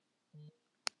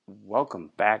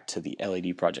Welcome back to the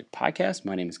LED Project podcast.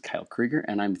 My name is Kyle Krieger,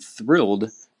 and I'm thrilled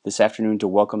this afternoon to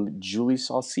welcome Julie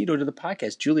Salcido to the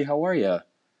podcast. Julie, how are you?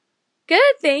 Good,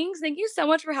 thanks. Thank you so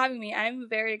much for having me. I'm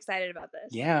very excited about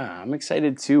this. Yeah, I'm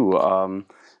excited too.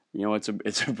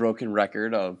 It's a broken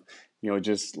record of,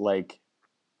 just like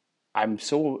I'm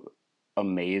so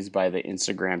amazed by the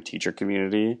Instagram teacher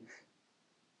community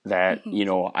that,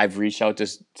 I've reached out to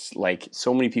like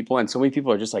so many people, and so many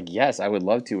people are just like, yes, I would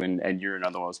love to, and you're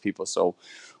another one of those people. So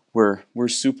we're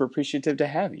super appreciative to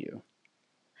have you.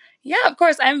 Yeah, of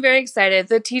course. I'm very excited.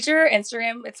 The teacher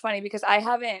Instagram, it's funny because I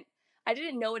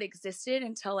didn't know it existed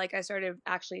until like I started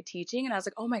actually teaching, and I was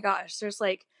like, oh my gosh, there's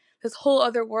like this whole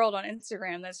other world on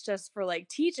Instagram that's just for like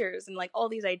teachers and like all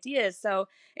these ideas. So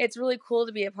it's really cool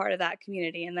to be a part of that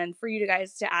community. And then for you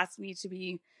guys to ask me to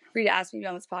be free to ask me to be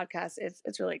on this podcast,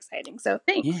 it's really exciting. So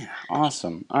thanks. Yeah,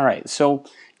 awesome. All right. So,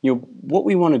 what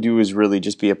we want to do is really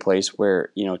just be a place where,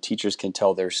 teachers can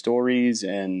tell their stories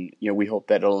and, we hope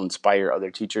that it'll inspire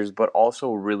other teachers, but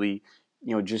also really,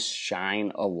 just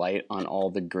shine a light on all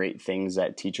the great things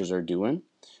that teachers are doing.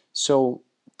 So,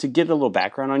 to get a little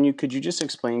background on you, could you just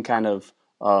explain kind of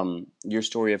your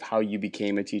story of how you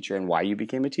became a teacher and why you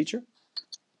became a teacher?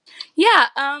 Yeah,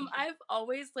 I've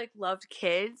always like loved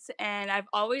kids, and I've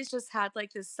always just had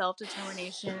like this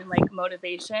self-determination and like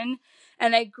motivation.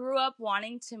 And I grew up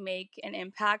wanting to make an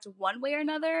impact one way or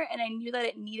another, and I knew that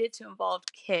it needed to involve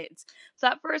kids. So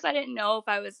at first I didn't know if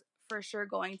I was for sure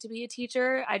going to be a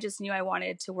teacher. I just knew I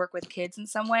wanted to work with kids in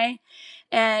some way.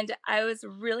 And I was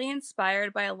really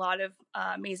inspired by a lot of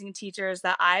amazing teachers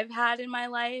that I've had in my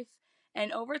life.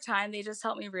 And over time, they just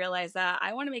helped me realize that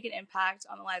I want to make an impact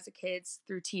on the lives of kids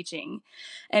through teaching.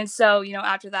 And so,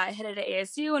 after that, I headed to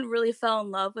ASU and really fell in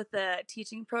love with the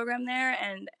teaching program there.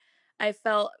 And I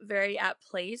felt very at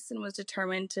place and was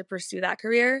determined to pursue that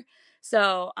career.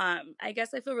 So I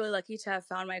guess I feel really lucky to have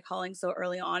found my calling so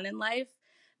early on in life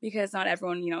because not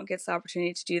everyone, gets the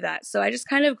opportunity to do that. So I just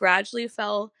kind of gradually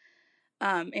fell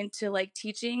into like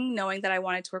teaching, knowing that I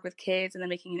wanted to work with kids and then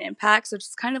making an impact. So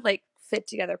just kind of like fit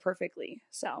together perfectly.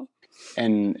 So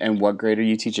And what grade are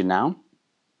you teaching now?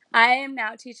 I am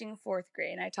now teaching fourth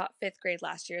grade, and I taught fifth grade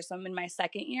last year. So I'm in my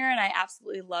second year, and I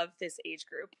absolutely love this age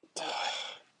group.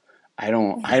 I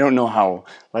don't know how,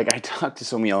 like, I talked to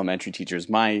so many elementary teachers.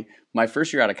 My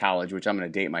first year out of college, which I'm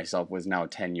going to date myself, was now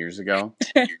 10 years ago,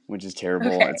 which is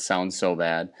terrible. Okay. It sounds so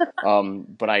bad.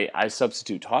 But I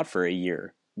substitute taught for a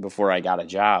year before I got a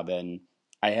job, and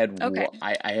I had Okay.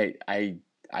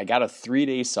 I got a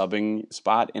 3-day subbing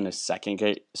spot in a second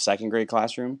grade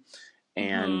classroom,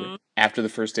 and Hmm. after the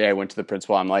first day, I went to the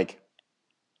principal. I'm like,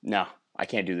 no, I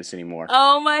can't do this anymore.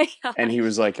 Oh my And he gosh.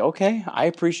 was like, okay, I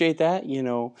appreciate that.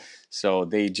 So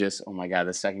they just, oh my God,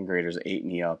 the second graders ate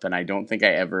me up. And I don't think I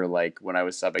ever, like, when I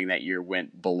was subbing that year,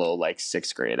 went below like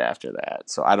sixth grade after that.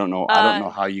 So I don't know. I don't know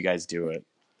Uh, how you guys do it.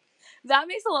 that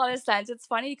makes a lot of sense. It's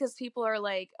funny because people are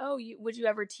like, "Oh, would you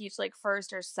ever teach like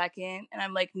first or second?" And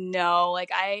I'm like, "No,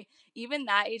 like even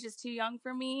that age is too young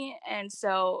for me." And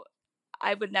so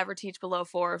I would never teach below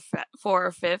four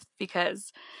or fifth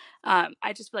because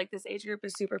I just feel like this age group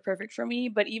is super perfect for me.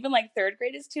 But even like third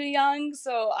grade is too young,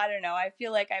 so I don't know. I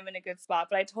feel like I'm in a good spot,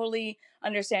 but I totally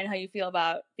understand how you feel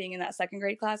about being in that second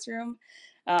grade classroom.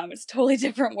 It's a totally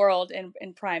different world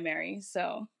in primary.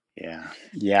 So Yeah.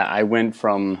 Yeah.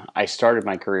 I started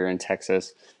my career in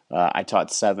Texas. I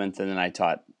taught seventh and then I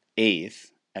taught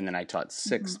eighth and then I taught Mhm.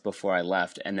 sixth before I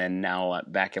left. And then now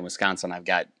back in Wisconsin, I've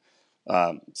got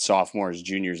sophomores,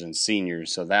 juniors, and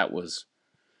seniors. So that was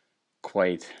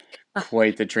quite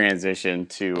quite the transition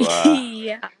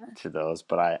Yeah. to those,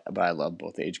 but I love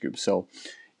both age groups. So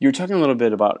you were talking a little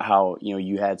bit about how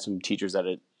you had some teachers that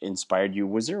had inspired you.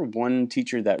 Was there one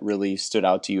teacher that really stood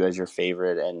out to you as your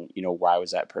favorite, and why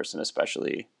was that person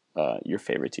especially your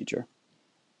favorite teacher?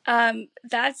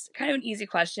 That's kind of an easy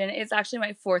question. It's actually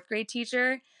my fourth grade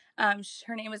teacher.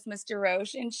 Her name is Miss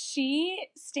DeRoche, and she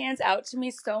stands out to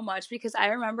me so much because I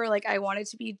remember like I wanted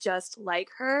to be just like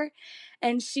her,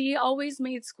 and she always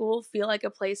made school feel like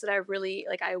a place that I really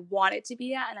like I wanted to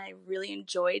be at, and I really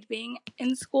enjoyed being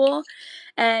in school.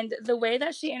 And the way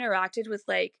that she interacted with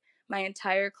like my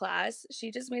entire class, she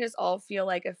just made us all feel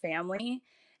like a family.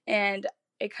 And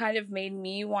it kind of made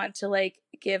me want to like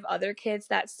give other kids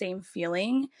that same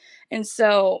feeling. And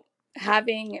so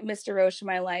having Mr. Roche in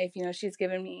my life, she's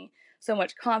given me so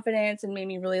much confidence and made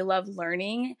me really love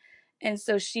learning. And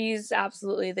so she's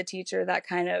absolutely the teacher that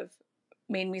kind of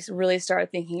made me really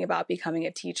start thinking about becoming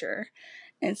a teacher.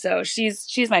 And so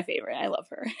she's my favorite. I love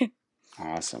her.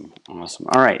 Awesome, awesome.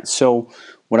 All right, so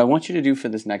what I want you to do for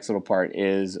this next little part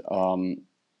is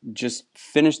just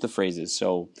finish the phrases.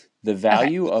 So the Okay.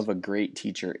 value of a great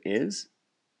teacher is.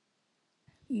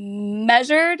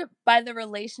 Measured by the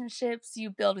relationships you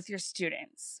build with your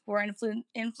students. We're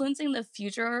influencing the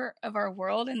future of our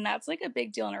world, and that's like a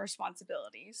big deal and a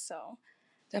responsibility. So,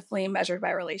 definitely measured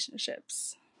by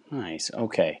relationships. Nice.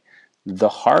 Okay. The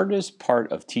hardest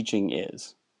part of teaching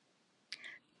is.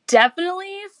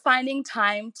 Definitely finding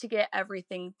time to get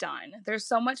everything done. There's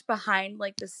so much behind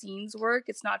like the scenes work.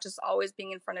 It's not just always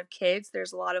being in front of kids.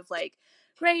 There's a lot of like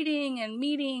grading and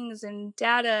meetings and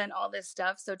data and all this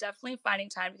stuff. So definitely finding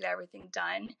time to get everything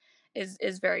done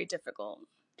is very difficult.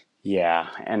 Yeah,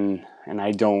 and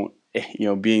I don't,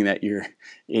 being that you're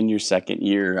in your second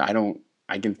year,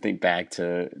 I can think back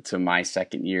to my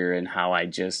second year and how I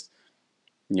just,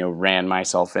 ran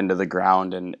myself into the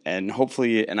ground, and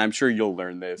hopefully, and I'm sure you'll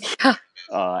learn this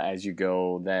as you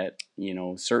go, that,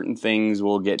 certain things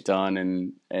will get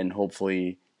done, and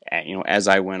hopefully, as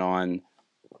I went on,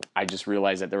 I just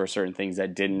realized that there were certain things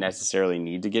that didn't necessarily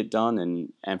need to get done,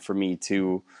 and for me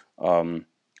too, um,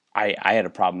 I had a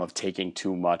problem of taking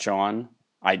too much on.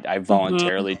 I Mm-hmm.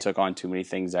 voluntarily took on too many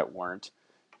things that weren't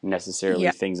necessarily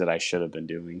Yeah. things that I should have been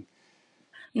doing.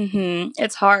 Mm-hmm.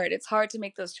 It's hard. It's hard to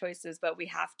make those choices, but we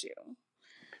have to.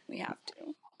 We have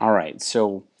to. All right,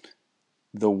 so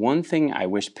the one thing I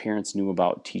wish parents knew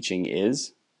about teaching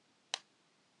is.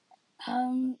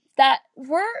 That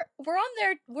we're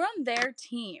on their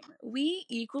team. We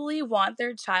equally want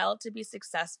their child to be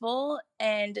successful,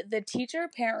 and the teacher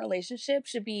parent relationship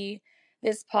should be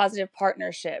this positive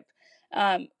partnership.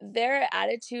 Their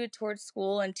attitude towards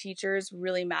school and teachers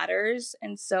really matters,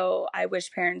 and so I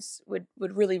wish parents would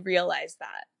really realize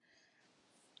that.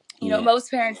 Yeah, Most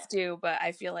parents do, but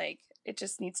I feel like it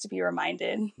just needs to be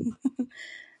reminded.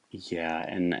 yeah,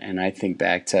 and I think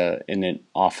back to, and it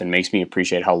often makes me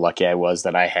appreciate how lucky I was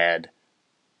that I had,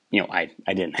 I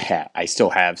didn't have, I still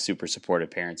have super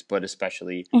supportive parents, but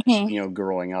especially, Hmm.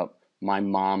 growing up, my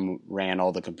mom ran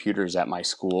all the computers at my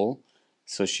school.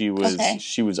 So Okay.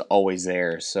 she was always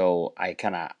there. So I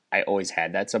always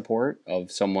had that support of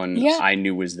someone Yeah. I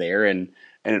knew was there. And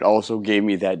it also gave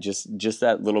me that just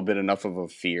that little bit enough of a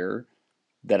fear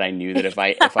that I knew that if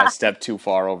I stepped too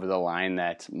far over the line,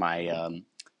 that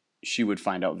she would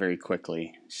find out very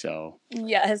quickly. So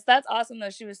Yes, that's awesome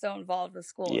though. She was so involved with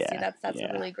school. See, yeah, that's a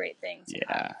yeah. really great thing to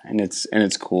have. Yeah, and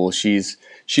it's cool. She's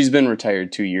been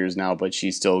retired 2 years now, but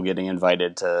she's still getting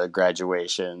invited to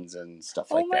graduations and stuff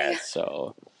Oh like my that. god,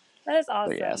 So, that is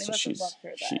but yeah, awesome. They so must have loved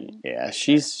her then.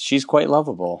 she's quite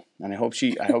lovable, and I hope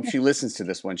she listens to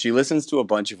this one. She listens to a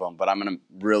bunch of them, but I'm gonna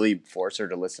really force her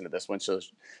to listen to this one so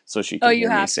she Oh, can you hear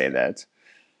me have say to. that.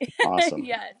 Awesome.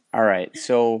 Yes. All right,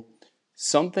 so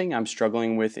something I'm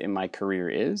struggling with in my career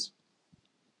is.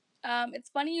 It's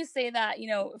funny you say that,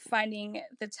 finding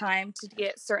the time to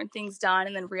get certain things done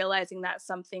and then realizing that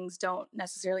some things don't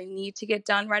necessarily need to get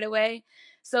done right away.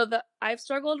 So the I've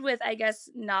struggled with, I guess,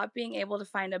 not being able to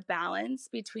find a balance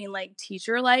between like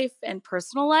teacher life and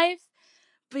personal life,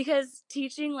 because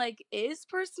teaching like is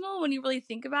personal when you really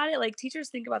think about it. Like teachers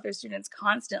think about their students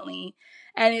constantly,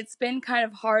 and it's been kind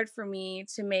of hard for me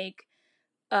to make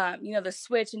the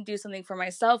switch and do something for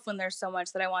myself when there's so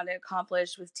much that I want to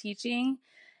accomplish with teaching.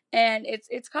 And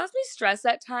it's caused me stress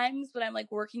at times, but I'm like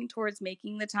working towards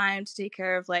making the time to take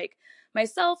care of like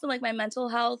myself and like my mental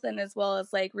health, and as well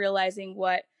as like realizing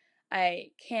what I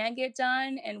can get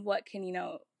done and what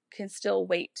can still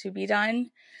wait to be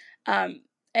done. um,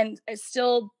 and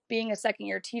still being a second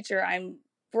year teacher,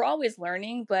 we're always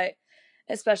learning, but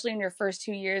especially in your first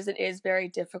 2 years, it is very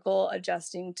difficult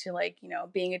adjusting to like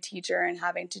being a teacher and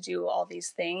having to do all these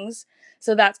things.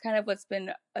 So that's kind of what's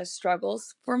been a struggle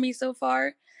for me so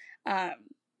far. um,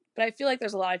 but I feel like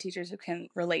there's a lot of teachers who can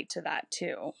relate to that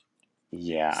too.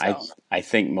 Yeah, So I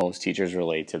think most teachers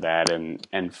relate to that,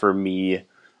 and for me,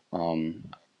 um,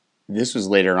 this was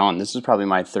later on. This was probably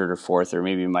my third or fourth or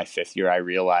maybe my fifth year. I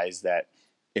realized that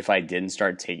if I didn't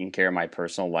start taking care of my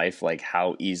personal life, like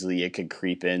how easily it could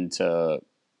creep into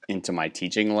my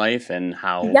teaching life, and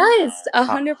yes, a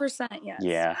how 100%, yes.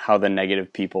 yeah, how the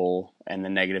negative people and the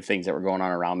negative things that were going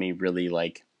on around me really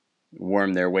like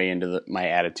wormed their way into my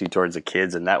attitude towards the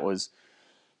kids. And that was,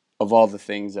 of all the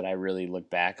things that I really look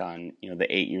back on, the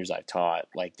 8 years I've taught,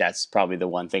 like that's probably the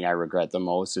one thing I regret the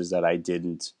most, is that I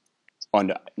didn't,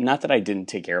 on not that I didn't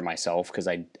take care of myself, because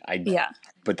I Yeah.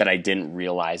 but that I didn't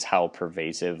realize how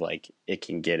pervasive like it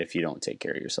can get if you don't take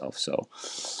care of yourself. So,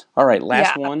 all right,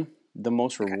 last Yeah. one. The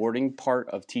most Okay. rewarding part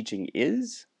of teaching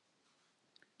is.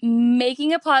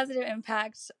 Making a positive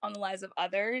impact on the lives of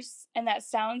others. And that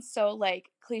sounds so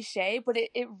like cliche, but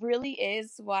it really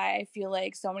is why I feel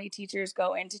like so many teachers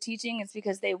go into teaching. It's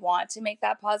because they want to make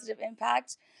that positive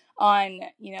impact on,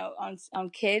 on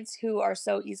kids who are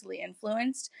so easily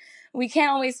influenced. We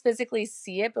can't always physically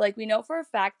see it, but like we know for a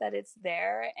fact that it's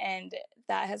there, and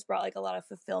that has brought like a lot of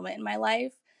fulfillment in my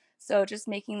life. So just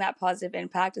making that positive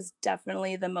impact is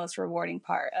definitely the most rewarding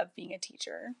part of being a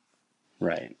teacher.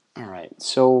 Right. All right.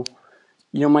 So,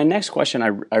 my next question,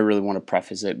 I really want to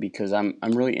preface it because I'm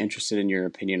really interested in your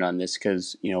opinion on this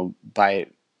because, by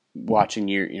watching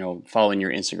your, following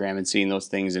your Instagram and seeing those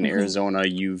things in Hmm. Arizona,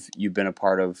 you've been a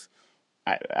part of,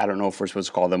 I don't know if we're supposed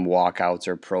to call them walkouts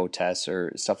or protests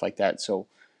or stuff like that. So,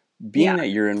 being Yeah. that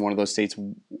you're in one of those states,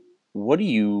 what do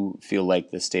you feel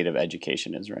like the state of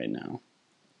education is right now?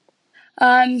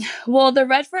 Well, the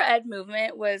Red for Ed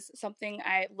movement was something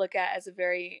I look at as a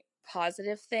very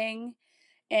positive thing.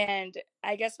 And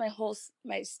I guess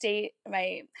my state,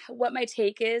 my what my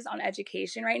take is on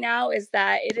education right now is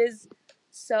that it is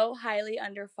so highly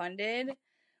underfunded.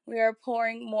 We are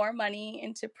pouring more money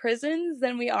into prisons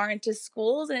than we are into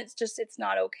schools, and it's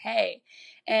not okay.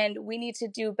 And we need to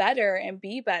do better and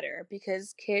be better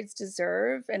because kids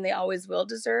deserve, and they always will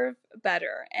deserve,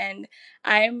 better. And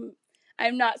I'm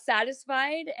I'm not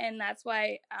satisfied, and that's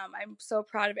why I'm so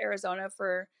proud of Arizona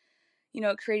for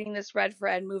creating this Red for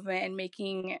Ed movement and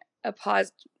making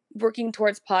working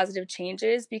towards positive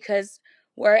changes, because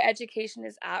where education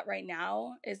is at right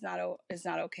now is not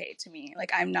okay to me.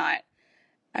 Like I'm not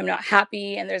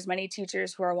happy, and there's many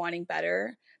teachers who are wanting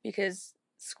better because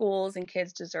schools and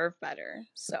kids deserve better.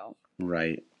 So,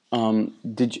 Right.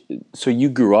 So you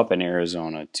grew up in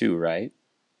Arizona too, right?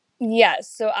 yes,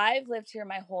 so I've lived here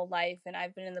my whole life, and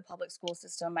I've been in the public school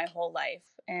system my whole life,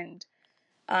 and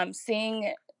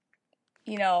seeing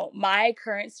my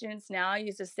current students now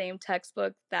use the same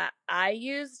textbook that I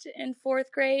used in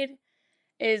fourth grade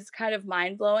is kind of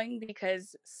mind blowing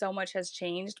because so much has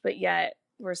changed, but yet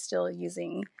we're still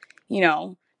using,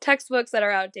 textbooks that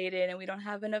are outdated, and we don't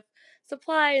have enough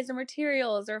supplies or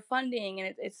materials or funding,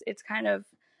 and it's kind of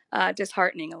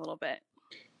disheartening a little bit.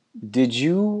 Did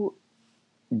you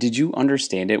did you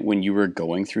understand it when you were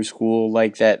going through school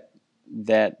like that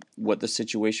what the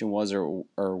situation was, or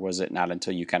was it not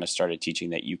until you kind of started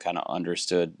teaching that you kind of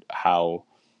understood how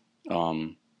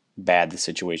um, bad the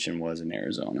situation was in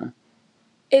Arizona?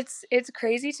 It's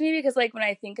crazy to me because like when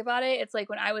I think about it, it's like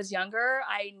when I was younger,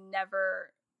 I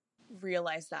never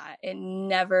realized that. It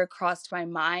never crossed my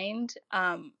mind.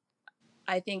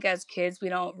 I think as kids, we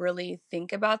don't really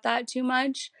think about that too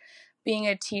much. Being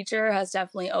a teacher has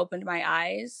definitely opened my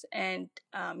eyes. And,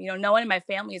 no one in my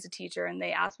family is a teacher, and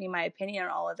they ask me my opinion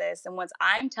on all of this. And once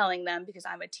I'm telling them, because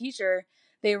I'm a teacher,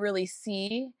 they really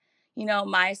see,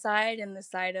 my side and the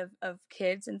side of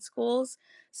kids in schools.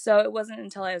 So it wasn't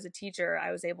until I was a teacher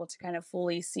I was able to kind of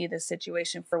fully see the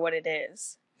situation for what it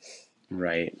is.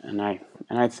 Right, and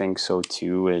I think so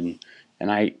too, and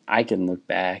I can look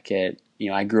back at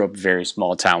I grew up very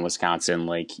small town Wisconsin,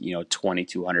 like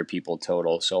 2,200 people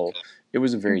total, so it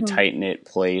was a very Hmm. tight knit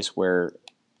place where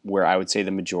I would say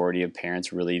the majority of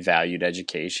parents really valued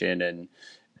education,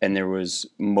 and there was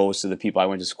most of the people I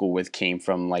went to school with came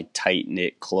from like tight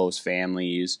knit close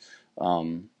families.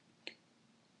 Um,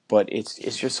 but it's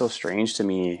just so strange to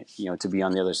me, to be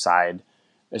on the other side,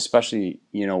 especially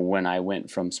when I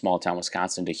went from small town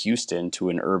Wisconsin to Houston to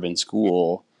an urban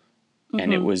school,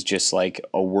 and it Hmm. was just like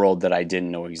a world that I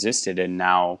didn't know existed. And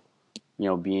now,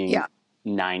 being Yeah.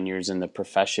 9 years in the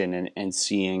profession and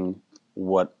seeing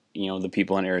what the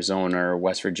people in Arizona or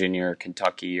West Virginia or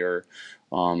Kentucky or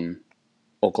um,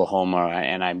 Oklahoma,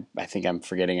 and I think I'm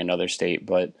forgetting another state,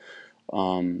 but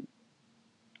um,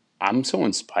 I'm so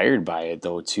inspired by it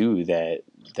though too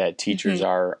that teachers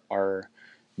Hmm. are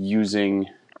using.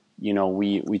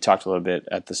 We talked a little bit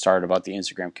at the start about the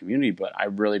Instagram community, but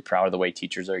I'm really proud of the way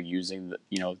teachers are using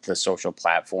the social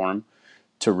platform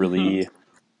to Hmm. really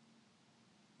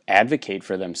advocate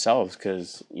for themselves,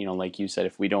 because like you said,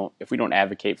 if we don't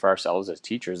advocate for ourselves as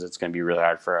teachers, it's going to be really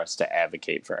hard for us to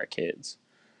advocate for our kids.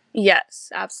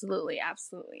 Yes, absolutely.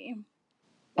 Absolutely.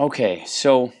 Okay,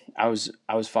 so I was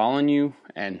following you,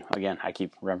 and again, I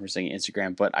keep referencing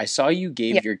Instagram, but I saw you Yeah.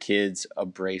 gave your kids a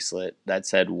bracelet that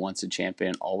said "Once a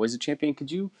champion, always a champion." Could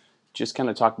you just kind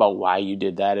of talk about why you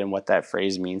did that and what that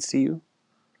phrase means to you?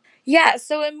 Yeah,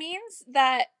 so it means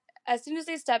that as soon as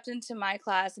they stepped into my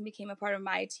class and became a part of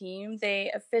my team,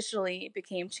 they officially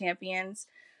became champions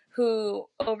who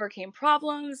overcame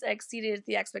problems, exceeded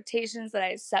the expectations that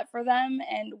I set for them,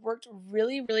 and worked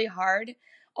really, really hard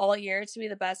all year to be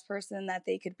the best person that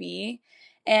they could be.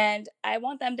 And I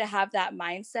want them to have that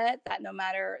mindset that no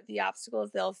matter the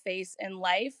obstacles they'll face in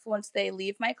life, once they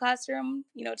leave my classroom,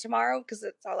 tomorrow, because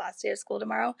it's our last day of school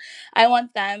tomorrow, I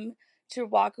want them to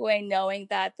walk away knowing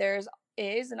that there's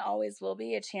is and always will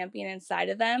be a champion inside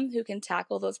of them who can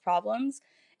tackle those problems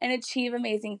and achieve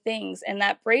amazing things. And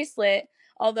that bracelet,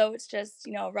 although it's just,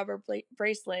 a rubber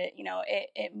bracelet,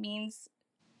 it means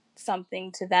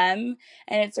something to them.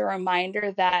 And it's a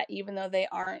reminder that even though they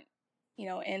aren't,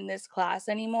 in this class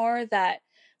anymore, that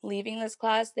leaving this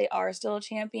class, they are still a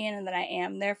champion and that I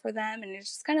am there for them. And it's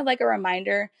just kind of like a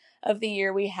reminder of the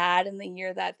year we had and the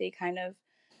year that they kind of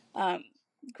um,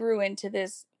 grew into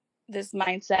this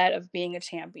mindset of being a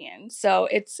champion. So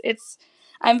it's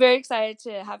I'm very excited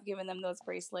to have given them those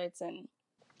bracelets and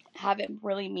have it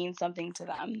really mean something to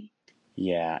them.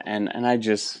 Yeah, and I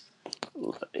just,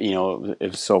 it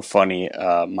was so funny.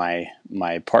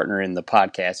 My partner in the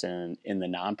podcast and in the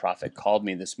nonprofit called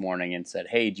me this morning and said,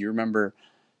 "Hey, do you remember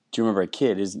a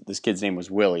kid? This kid's name was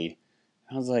Willie?"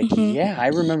 I was like, Mm-hmm. "Yeah, I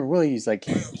remember Willie." He's like,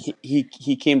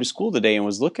 he came to school today and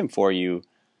was looking for you."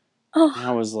 And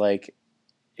I Oh, was like,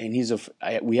 and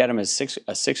we had him as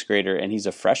a sixth grader, and he's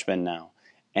a freshman now.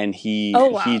 And he oh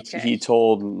wow, he okay. he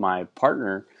told my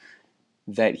partner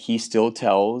that he still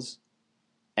tells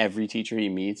every teacher he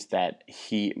meets that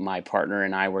my partner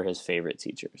and I were his favorite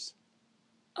teachers.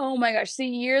 Oh my gosh. See,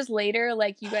 years later,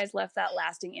 like you guys left that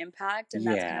lasting impact, and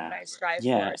that's kind of what Yeah, I strive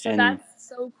yeah, for. So that's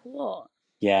so cool.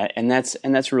 and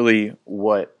that's really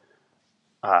what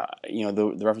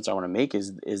the reference I want to make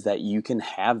is that you can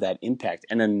have that impact.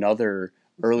 And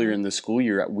earlier Mhm. in the school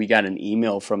year, we got an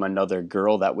email from another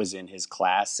girl that was in his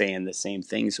class saying the same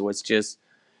thing. So it's just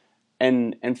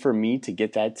and for me to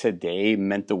get that today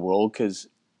meant the world because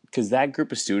that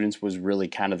group of students was really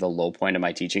kind of the low point of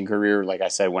my teaching career. Like I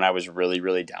said, when I was really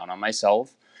really down on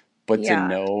myself, but to Yeah.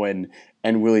 know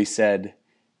and Willie said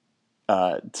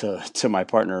to my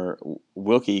partner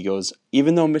Wilkie, he goes,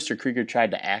 even though Mr. Krieger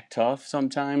tried to act tough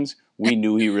sometimes, we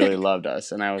knew he really loved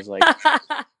us, and I was like,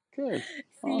 good,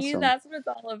 See, awesome. that's what it's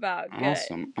all about. Good,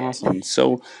 Awesome, good. awesome.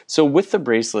 So with the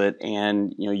bracelet,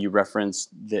 and you referenced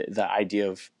the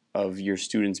idea of your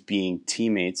students being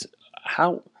teammates.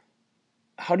 How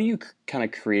how do you kind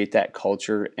of create that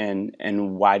culture, and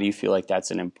why do you feel like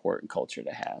that's an important culture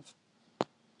to have?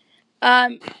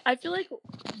 I feel like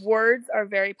words are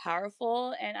very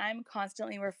powerful, and I'm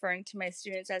constantly referring to my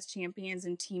students as champions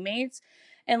and teammates.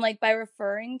 And like by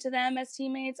referring to them as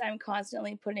teammates, I'm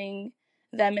constantly putting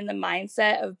them in the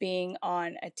mindset of being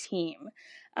on a team.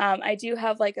 I do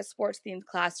have like a sports themed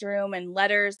classroom and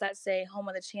letters that say home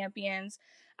of the champions.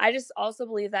 I just also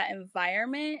believe that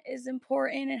environment is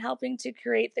important in helping to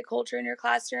create the culture in your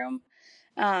classroom.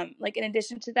 Like in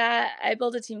addition to that, I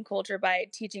build a team culture by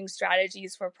teaching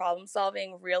strategies for problem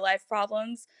solving real life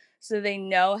problems so they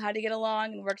know how to get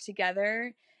along and work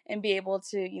together and be able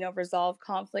to, resolve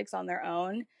conflicts on their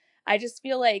own. I just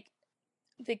feel like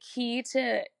the key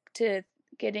to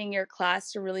getting your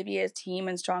class to really be a team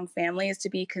and strong family is to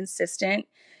be consistent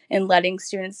in letting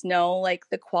students know like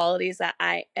the qualities that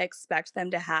I expect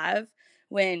them to have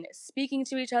when speaking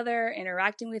to each other,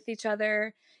 interacting with each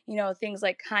other, things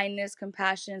like kindness,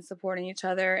 compassion, supporting each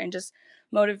other, and just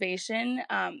motivation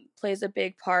plays a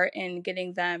big part in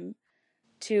getting them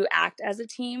to act as a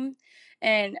team.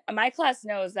 And my class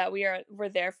knows that we're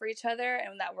there for each other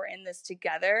and that we're in this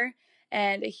together.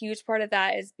 And a huge part of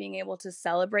that is being able to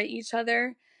celebrate each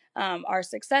other, our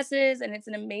successes. And it's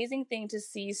an amazing thing to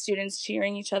see students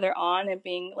cheering each other on and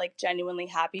being like genuinely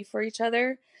happy for each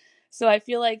other. So I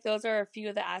feel like those are a few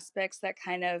of the aspects that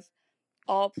kind of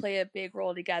all play a big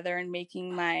role together in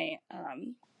making my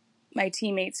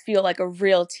teammates feel like a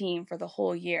real team for the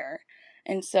whole year.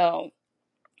 And so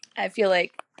I feel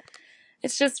like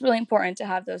it's just really important to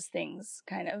have those things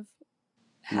kind of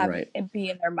have Right. it be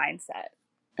in their mindset.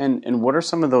 And what are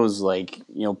some of those, like,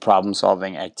 problem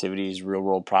solving activities, real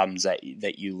world problems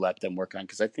that you let them work on?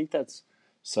 Because I think that's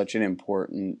such an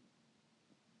important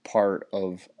part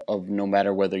of no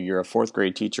matter whether you're a fourth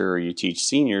grade teacher or you teach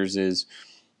seniors is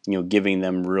giving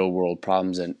them real world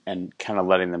problems and kind of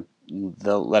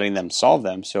letting them solve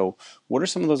them. So what are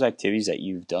some of those activities that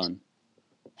you've done?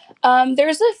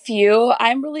 There's a few.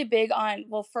 I'm really big on,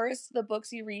 well, first, the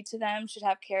books you read to them should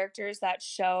have characters that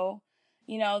show,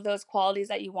 those qualities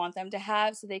that you want them to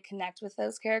have so they connect with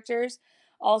those characters.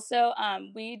 Also,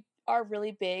 we are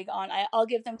really big on, I'll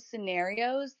give them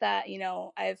scenarios that,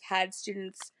 I've had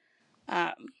students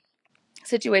um,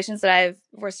 situations that I've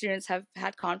where students have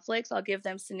had conflicts, I'll give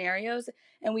them scenarios,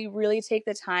 and we really take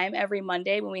the time every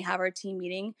Monday when we have our team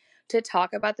meeting to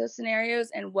talk about those scenarios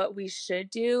and what we should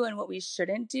do and what we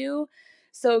shouldn't do.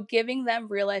 So giving them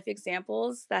real life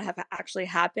examples that have actually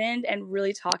happened and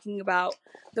really talking about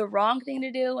the wrong thing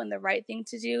to do and the right thing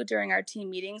to do during our team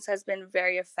meetings has been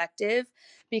very effective,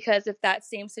 because if that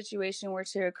same situation were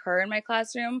to occur in my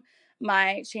classroom,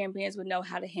 my champions would know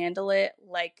how to handle it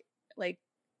like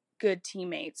good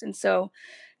teammates. And so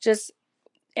just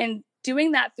and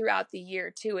doing that throughout the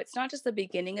year too. It's not just the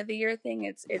beginning of the year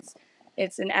thing.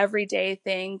 It's an everyday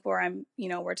thing where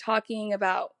we're talking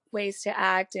about ways to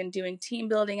act and doing team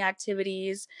building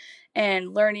activities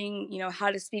and learning, how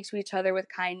to speak to each other with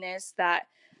kindness that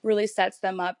really sets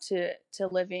them up to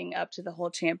living up to the whole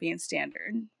champion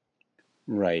standard.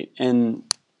 Right. And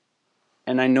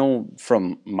I know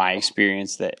from my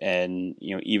experience that, and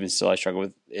even still I struggle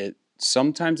with it.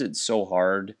 Sometimes it's so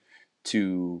hard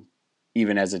to,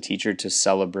 even as a teacher, to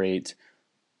celebrate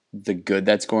the good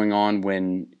that's going on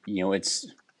when it's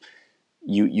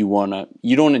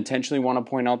you don't intentionally want to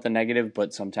point out the negative,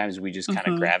 but sometimes we just kind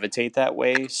of gravitate that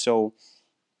way. So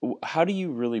how do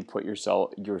you really put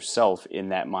yourself in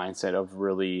that mindset of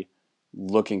really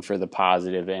looking for the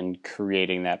positive and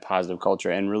creating that positive culture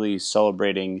and really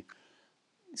celebrating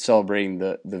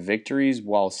the victories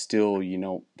while still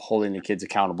holding the kids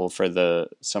accountable for the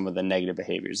some of the negative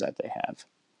behaviors that they have?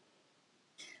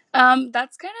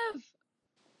 That's kind of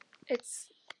it's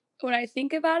when I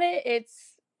think about it, it's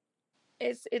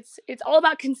all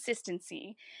about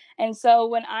consistency. And so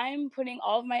when I'm putting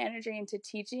all of my energy into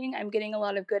teaching, I'm getting a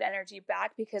lot of good energy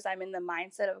back because I'm in the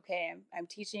mindset of, okay, I'm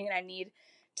teaching and I need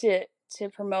to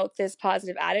promote this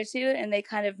positive attitude, and they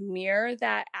kind of mirror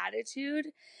that attitude.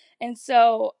 And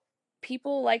so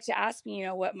people like to ask me,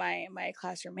 what my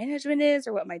classroom management is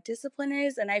or what my discipline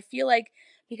is, and I feel like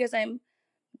because I'm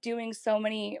doing so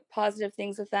many positive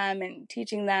things with them and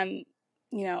teaching them,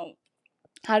 you know,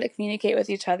 how to communicate with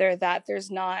each other, that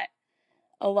there's not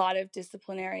a lot of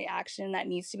disciplinary action that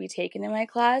needs to be taken in my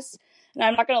class. And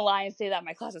I'm not going to lie and say that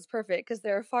my class is perfect, because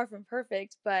they're far from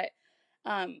perfect, but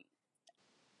um,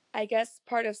 I guess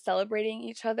part of celebrating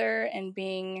each other and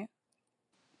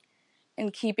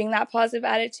keeping that positive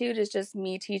attitude is just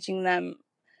me teaching them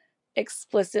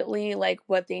explicitly like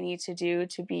what they need to do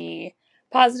to be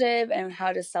positive and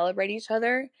how to celebrate each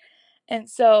other. And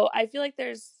so I feel like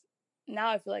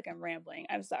I feel like I'm rambling.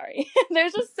 I'm sorry.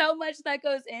 There's just so much that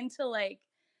goes into like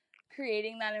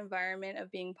creating that environment of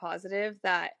being positive,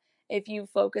 that if you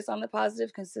focus on the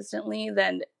positive consistently,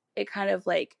 then it kind of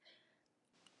like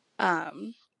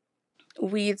um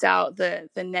weeds out the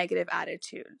negative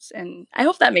attitudes. And I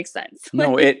hope that makes sense.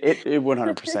 No, it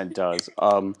 100% does.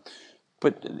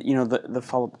 But the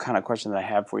follow up kind of question that I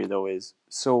have for you though is,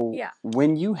 so Yeah.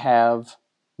 when you have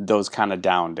those kind of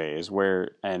down days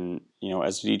where, and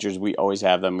as teachers we always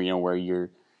have them, where you're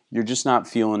just not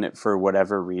feeling it for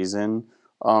whatever reason.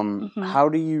 Mm-hmm. How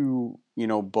do you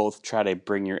both try to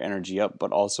bring your energy up,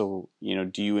 but also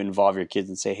do you involve your kids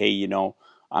and say, hey,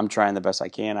 I'm trying the best I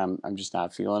can. I'm just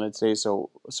not feeling it today.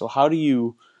 So how do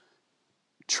you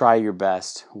try your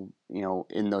best,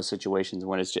 in those situations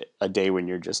when it's a day when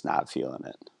you're just not feeling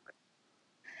it?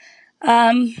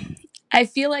 Um, I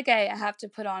feel like I have to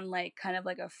put on like kind of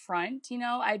like a front,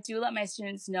 I do let my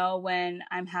students know when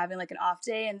I'm having like an off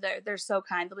day, and they're so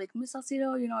kind. They're like, Miss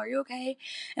Salcido, are you okay?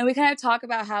 And we kind of talk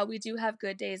about how we do have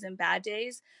good days and bad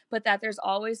days, but that there's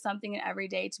always something in every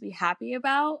day to be happy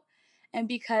about. And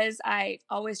because I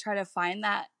always try to find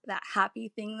that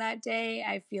happy thing that day,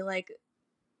 I feel like,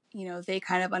 they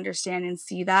kind of understand and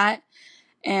see that.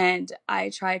 And I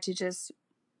try to just,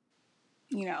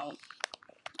 you know,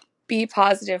 be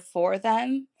positive for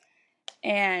them.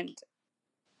 And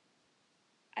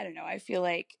I don't know, I feel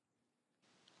like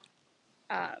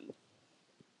um,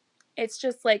 it's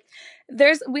just like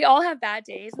we all have bad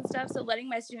days and stuff. So letting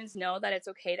my students know that it's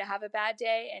okay to have a bad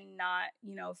day and not,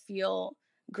 feel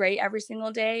great every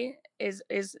single day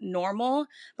is normal,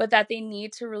 but that they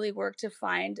need to really work to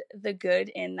find the good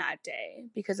in that day,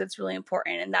 because it's really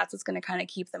important, and that's what's going to kind of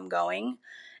keep them going.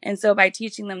 And so by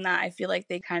teaching them that, I feel like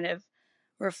they kind of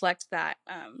reflect that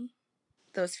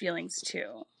those feelings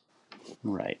too.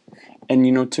 Right.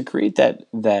 And to create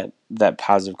that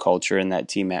positive culture and that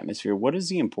team atmosphere, what is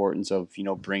the importance of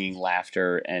bringing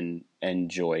laughter and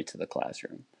joy to the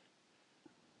classroom?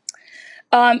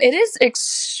 It is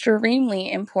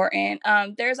extremely important.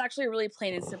 There's actually a really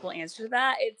plain and simple answer to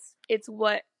that. It's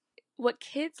what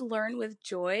kids learn with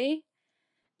joy,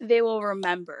 they will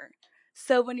remember.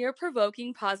 So when you're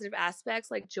provoking positive aspects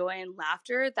like joy and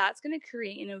laughter, that's going to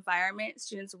create an environment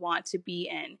students want to be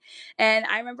in. And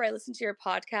I remember I listened to your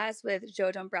podcast with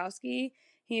Joe Dombrowski.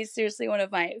 He's seriously one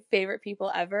of my favorite people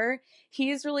ever.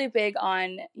 He's really big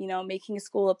on, making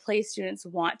school a place students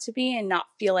want to be and not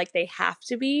feel like they have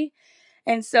to be.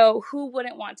 And so, who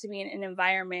wouldn't want to be in an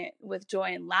environment with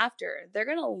joy and laughter? They're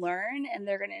going to learn and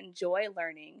they're going to enjoy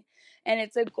learning. And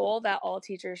it's a goal that all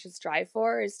teachers should strive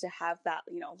for, is to have that,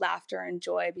 laughter and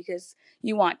joy, because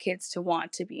you want kids to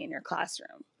want to be in your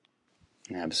classroom.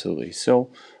 Absolutely.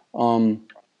 So,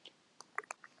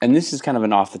 and this is kind of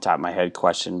an off the top of my head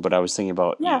question, but I was thinking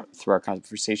about, Yeah. through our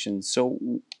conversation. So,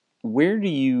 where do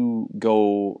you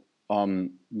go,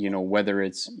 whether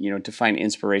it's, to find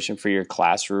inspiration for your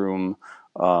classroom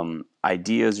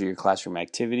ideas or your classroom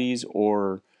activities,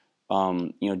 or,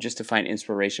 just to find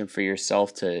inspiration for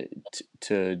yourself to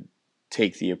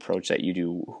take the approach that you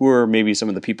do? Who are maybe some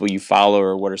of the people you follow,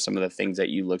 or what are some of the things that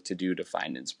you look to do to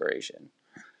find inspiration?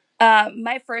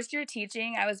 My first year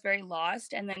teaching, I was very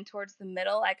lost. And then towards the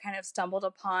middle, I kind of stumbled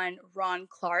upon Ron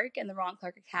Clark and the Ron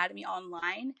Clark Academy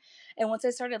online. And once I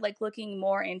started looking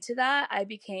more into that, I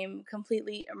became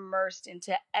completely immersed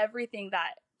into everything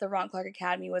that the Ron Clark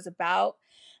Academy was about.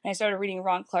 And I started reading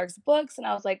Ron Clark's books, and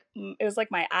I was like, it was like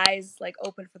my eyes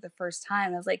opened for the first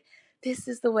time. I was like, this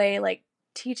is the way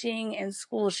teaching in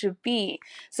school should be.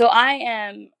 So I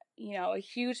am, a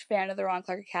huge fan of the Ron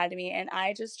Clark Academy, and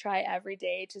I just try every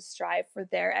day to strive for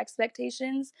their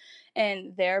expectations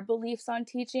and their beliefs on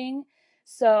teaching.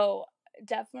 So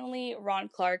definitely Ron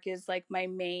Clark is my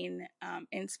main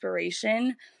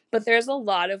inspiration, but there's a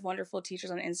lot of wonderful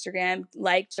teachers on Instagram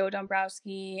like Joe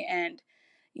Dombrowski, and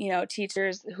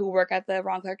teachers who work at the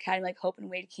Ron Clark Academy like Hope and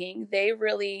Wade King. They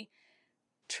really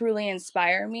truly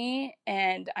inspire me,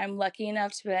 and I'm lucky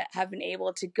enough to have been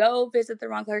able to go visit the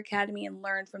Ron Clark Academy and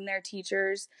learn from their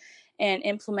teachers and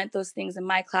implement those things in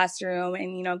my classroom.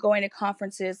 And going to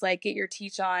conferences like Get Your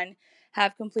Teach On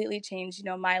have completely changed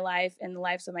my life and the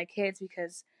lives of my kids,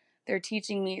 because they're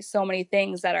teaching me so many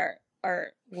things that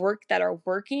are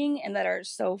working and that are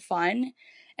so fun.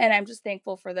 And I'm just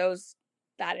thankful for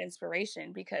that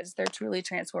inspiration, because they're truly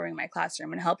transforming my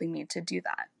classroom and helping me to do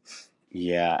that.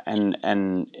 Yeah, and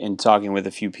in talking with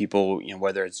a few people,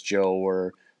 whether it's Joe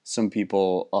or some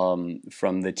people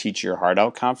from the Teach Your Heart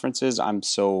Out conferences, I'm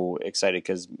so excited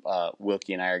because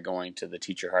Wilkie and I are going to the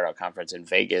Teach Your Heart Out conference in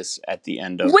Vegas at the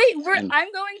end of. Wait, And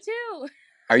I'm going too.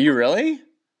 are you really?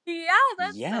 Yeah,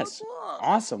 that's so Yes, cool.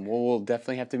 awesome. Well, we'll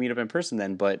definitely have to meet up in person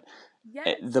then. But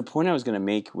Yes. the point I was going to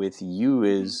make with you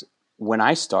Mhm. is, when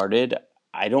I started,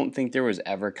 I don't think there was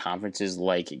ever conferences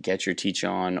like Get Your Teach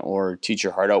On or Teach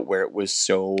Your Heart Out where it was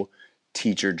so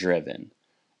teacher driven.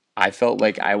 I felt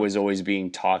like I Mhm. was always being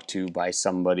talked to by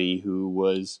somebody who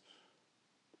was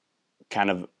kind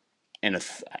of an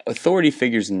authority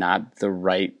figure is not the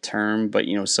right term, but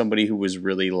somebody who was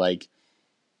really like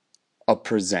a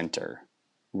presenter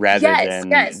rather Yes, than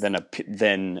yes.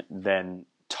 than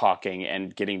talking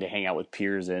and getting to hang out with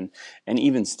peers. And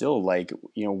even still, like,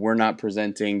 we're not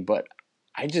presenting, but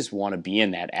I just want to be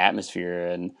in that atmosphere.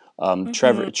 And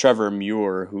Mhm. Trevor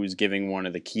Muir, who's giving one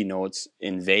of the keynotes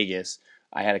in Vegas,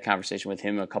 I had a conversation with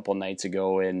him a couple nights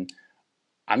ago, and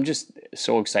I'm just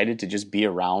so excited to just be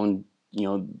around,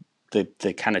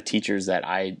 the kind of teachers that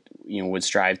I, would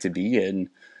strive to be, and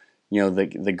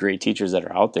the great teachers that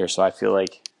are out there. So I feel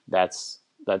like that's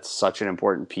such an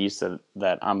important piece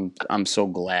that I'm so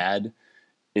glad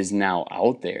is now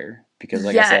out there, because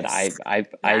like I said, Yes.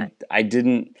 Yeah. I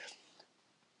didn't.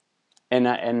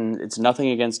 And it's nothing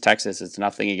against Texas, it's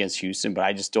nothing against Houston, but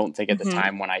I just don't think at the Mhm.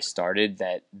 time when I started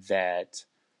that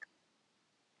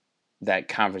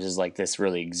conferences like this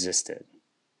really existed.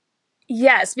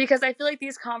 Yes, because I feel like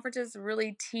these conferences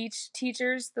really teach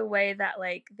teachers the way that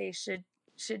they should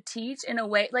teach, in a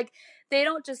way they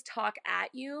don't just talk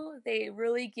at you. They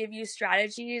really give you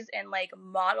strategies and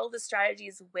model the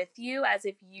strategies with you as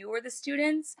if you were the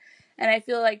students. And I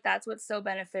feel like that's what's so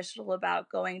beneficial about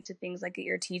going to things like Get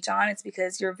Your Teach On. It's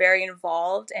because you're very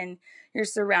involved and you're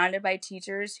surrounded by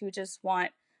teachers who just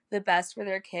want the best for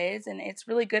their kids, and it's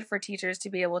really good for teachers to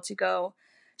be able to go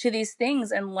to these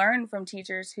things and learn from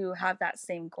teachers who have that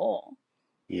same goal.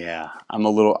 Yeah, I'm a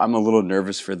little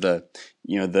nervous for the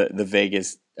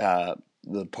Vegas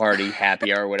the party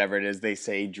happy hour, whatever it is they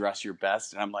say, dress your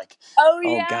best, and I'm like, Oh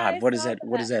oh yeah, God, I what is saw that?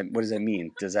 What that. does that? What does that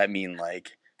mean? Does that mean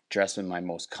like dress in my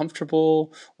most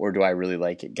comfortable, or do I really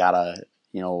gotta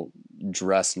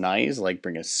dress nice, like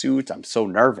bring a suit? I'm so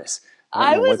nervous. I don't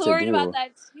I know was what to worried about do.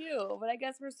 that too, but I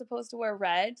guess we're supposed to wear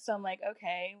red, so I'm like,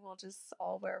 okay, we'll just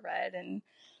all wear red, and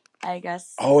I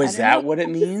guess Oh, I is don't know. that what it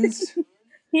means?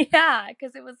 Yeah,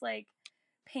 because it was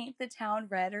paint the town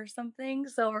red or something,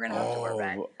 so we're gonna have to wear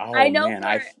red. Oh, I oh know man,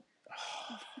 for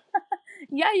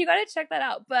Yeah, you got to check that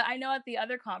out. But I know at the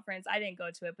other conference, I didn't go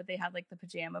to it, but they had like the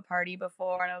pajama party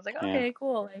before, and I was like, Yeah, okay,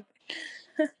 cool.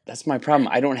 that's my problem.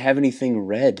 I don't have anything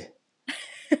red.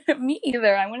 Like, me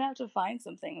either. I'm gonna have to find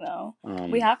something though.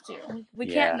 We Um, have to. We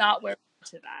can't yeah. not wear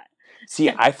to See,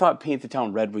 that. I thought Paint the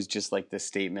Town Red was just like the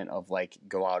statement of like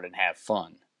go out and have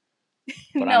fun.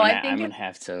 But No, I I'm think gonna it's.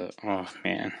 have to. Oh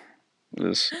man,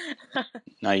 this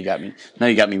now you got me. Now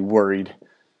you got me worried.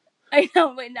 I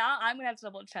know, but now I'm gonna have to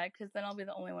double check because then I'll be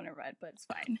the only one in red. But it's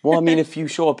fine. Well, I mean, if you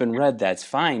show up in red, that's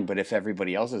fine. But if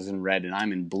everybody else is in red and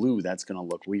I'm in blue, that's gonna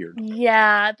look weird.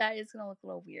 Yeah, that is gonna look a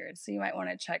little weird. So you might want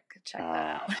to check that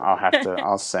out. I'll have to.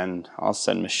 I'll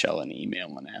send Michelle an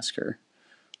email and ask her.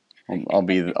 I'll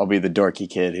be the dorky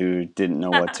kid who didn't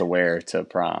know what to wear to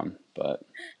prom, but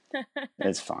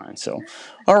it's fine. So,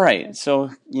 all right.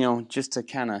 So just to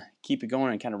kind of keep it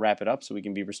going and kind of wrap it up, so we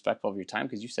can be respectful of your time,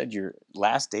 because you said your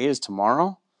last day is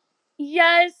tomorrow.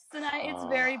 Yes, and it's Oh,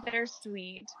 very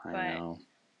bittersweet, I but know.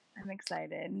 I'm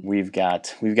excited. We've got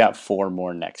 4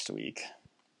 more next week,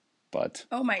 but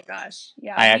Oh my gosh.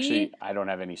 Yeah, we. I don't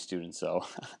have any students, so.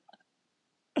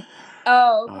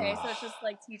 Oh, okay. So Oh. it's just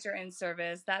like teacher in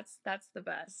service. That's the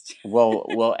best.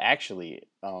 Well, actually,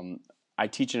 I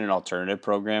teach in an alternative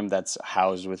program that's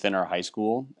housed within our high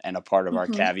school, and a part of our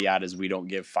Hmm. caveat is we don't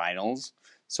give finals.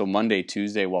 So Monday,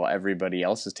 Tuesday, while everybody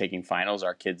else is taking finals,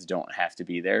 our kids don't have to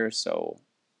be there. So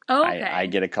Oh, I okay.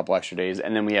 get a couple extra days,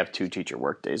 and then we have 2 teacher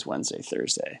work days, Wednesday,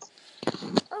 Thursday.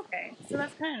 Okay. So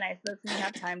that's kind of nice. That's when you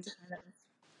have time to kind of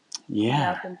clean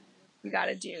Yeah, up and you got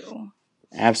to do.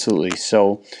 absolutely.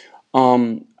 So,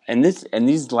 and this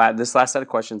last set of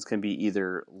questions can be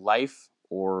either life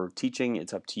or teaching.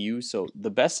 It's up to you. So, the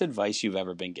best advice you've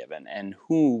ever been given, and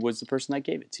who was the person that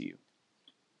gave it to you?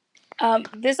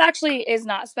 This actually is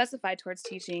not specified towards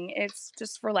teaching. It's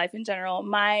just for life in general.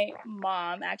 My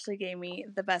mom actually gave me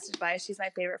the best advice. She's my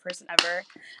favorite person ever.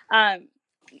 Um,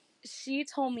 she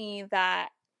told me that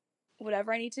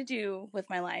whatever I need to do with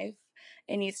my life,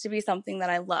 it needs to be something that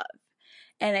I love.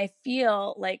 And I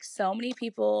feel like so many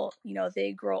people,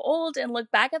 they grow old and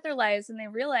look back at their lives and they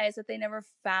realize that they never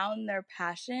found their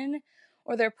passion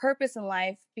or their purpose in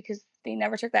life because they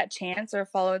never took that chance or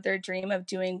followed their dream of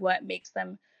doing what makes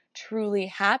them truly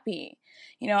happy.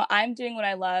 I'm doing what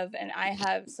I love and I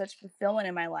have such fulfillment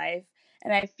in my life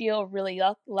and I feel really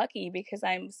lucky because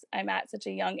I'm at such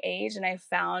a young age and I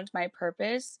found my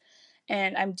purpose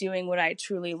and I'm doing what I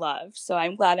truly love. So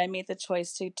I'm glad I made the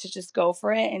choice to just go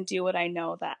for it and do what I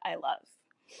know that I love.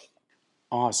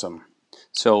 Awesome.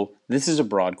 So, this is a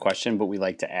broad question, but we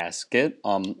like to ask it.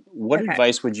 What Okay.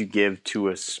 advice would you give to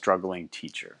a struggling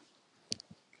teacher?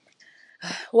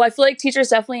 Well, I feel like teachers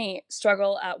definitely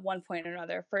struggle at one point or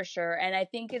another for sure. And I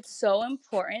think it's so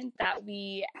important that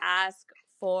we ask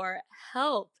for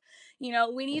help.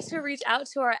 We need to reach out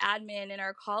to our admin and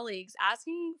our colleagues.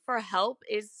 Asking for help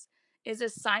is a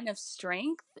sign of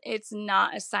strength. It's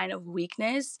not a sign of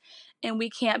weakness. And we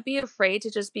can't be afraid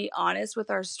to just be honest with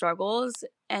our struggles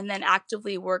and then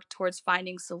actively work towards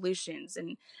finding solutions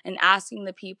and asking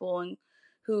the people and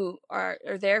who are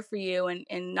there for you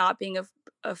and not being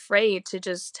afraid to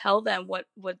just tell them what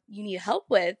you need help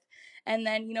with, and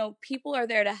then people are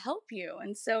there to help you,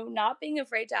 and so not being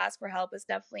afraid to ask for help is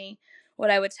definitely what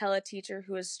I would tell a teacher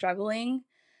who is struggling,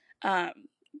 um,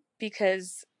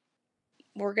 because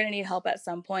we're going to need help at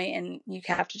some point and you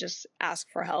have to just ask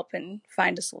for help and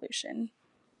find a solution.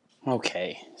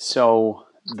 Okay. So,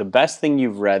 the best thing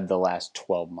you've read the last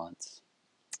 12 months.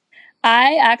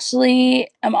 I actually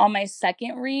am on my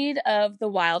second read of The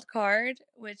Wild Card,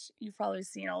 which you've probably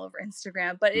seen all over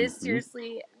Instagram, but it is Hmm.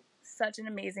 seriously such an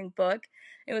amazing book.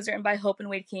 It was written by Hope and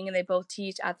Wade King, and they both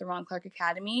teach at the Ron Clark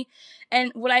Academy.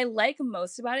 And what I like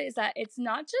most about it is that it's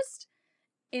not just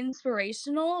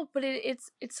inspirational, but it's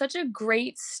such a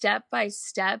great step by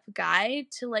step guide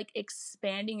to like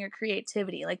expanding your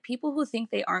creativity. Like people who think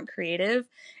they aren't creative,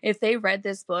 if they read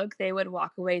this book, they would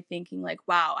walk away thinking like,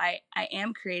 wow, I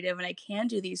am creative and I can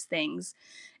do these things.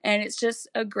 And it's just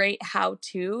a great how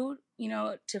to,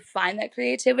 to find that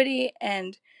creativity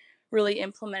and really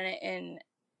implement it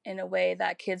in a way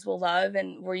that kids will love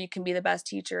and where you can be the best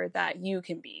teacher that you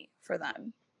can be for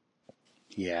them.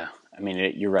 Yeah, I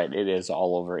mean, you're right. It is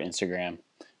all over Instagram,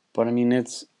 but I mean,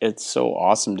 it's so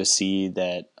awesome to see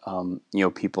that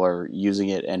people are using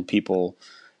it, and people.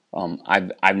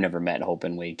 I've never met Hope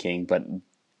and Wade King, but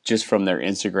just from their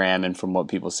Instagram and from what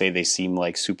people say, they seem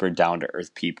like super down to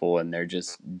earth people, and they're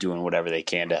just doing whatever they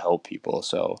can to help people.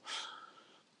 So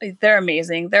They're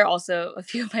amazing. They're also a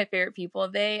few of my favorite people.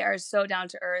 They are so down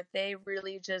to earth. They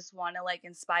really just want to like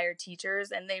inspire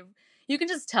teachers, and you can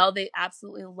just tell they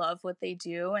absolutely love what they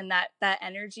do, and that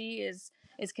energy is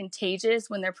is contagious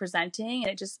when they're presenting,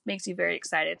 and it just makes you very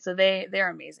excited. So they're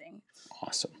amazing.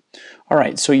 Awesome. All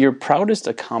right. So your proudest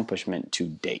accomplishment to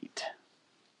date?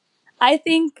 I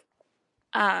think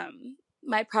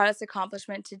my proudest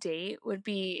accomplishment to date would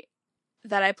be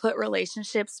that I put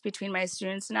relationships between my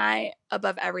students and I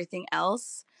above everything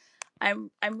else.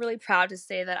 I'm really proud to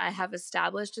say that I have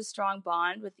established a strong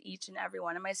bond with each and every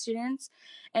one of my students,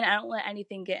 and I don't let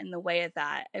anything get in the way of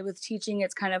that. With teaching,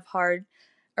 it's kind of hard,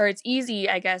 or it's easy,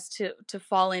 I guess, to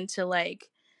fall into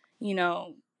like, you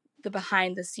know, the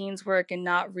behind the scenes work and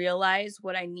not realize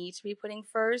what I need to be putting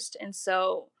first. And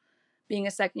so being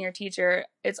a second year teacher,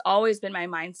 it's always been my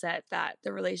mindset that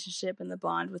the relationship and the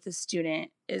bond with the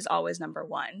student is always number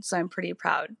one. So I'm pretty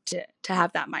proud to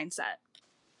have that mindset.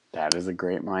 That is a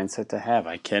great mindset to have.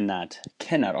 I cannot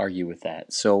argue with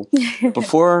that. So,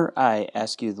 before I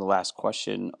ask you the last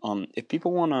question, if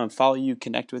people want to follow you,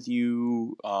 connect with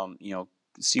you,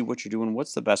 see what you're doing,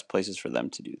 what's the best places for them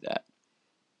to do that?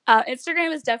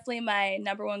 Instagram is definitely my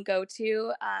number one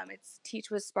go-to. It's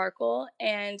Teach with Sparkle,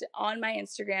 and on my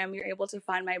Instagram, you're able to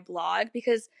find my blog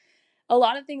because a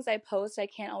lot of things I post, I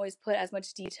can't always put as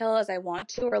much detail as I want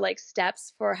to, or like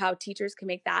steps for how teachers can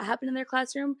make that happen in their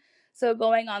classroom. So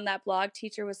going on that blog,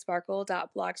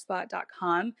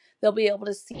 teacherwithsparkle.blogspot.com, they'll be able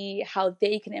to see how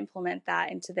they can implement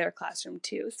that into their classroom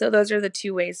too. So those are the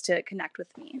two ways to connect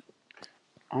with me.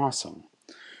 Awesome.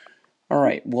 All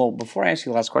right. Well, before I ask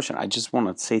you the last question, I just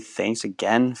want to say thanks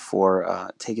again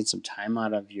for taking some time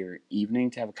out of your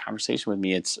evening to have a conversation with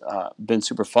me. It's been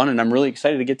super fun, and I'm really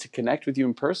excited to get to connect with you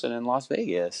in person in Las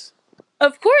Vegas.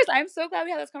 Of course, I'm so glad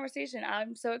we had this conversation.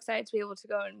 I'm so excited to be able to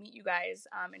go and meet you guys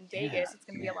in Yeah, Vegas. It's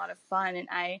going to be a lot of fun, and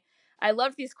I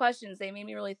loved these questions. They made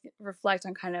me really reflect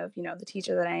on kind of the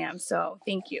teacher that I am. So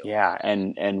thank you. yeah,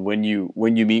 and when you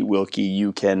meet Wilkie,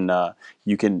 you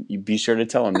be sure to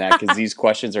tell him that because these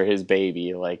questions are his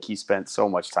baby. Like he spent so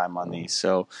much time on these.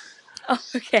 So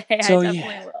Okay, I so definitely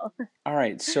yeah. will. All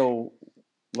right. So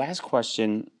last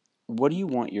question: what do you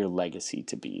want your legacy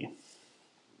to be?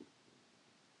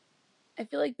 I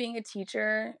feel like being a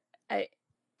teacher,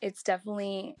 it's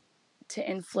definitely to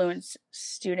influence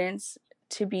students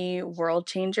to be world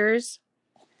changers,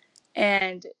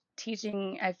 and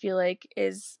teaching, I feel like,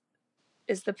 is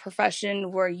the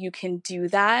profession where you can do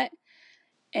that.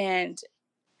 And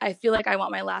I feel like I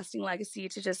want my lasting legacy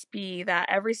to just be that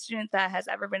every student that has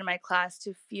ever been in my class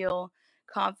to feel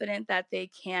confident that they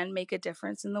can make a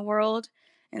difference in the world.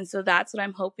 And so that's what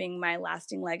I'm hoping my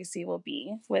lasting legacy will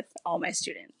be with all my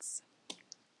students.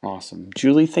 Awesome,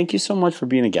 Julie. Thank you so much for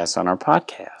being a guest on our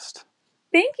podcast.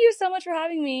 Thank you so much for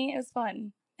having me. It was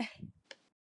fun.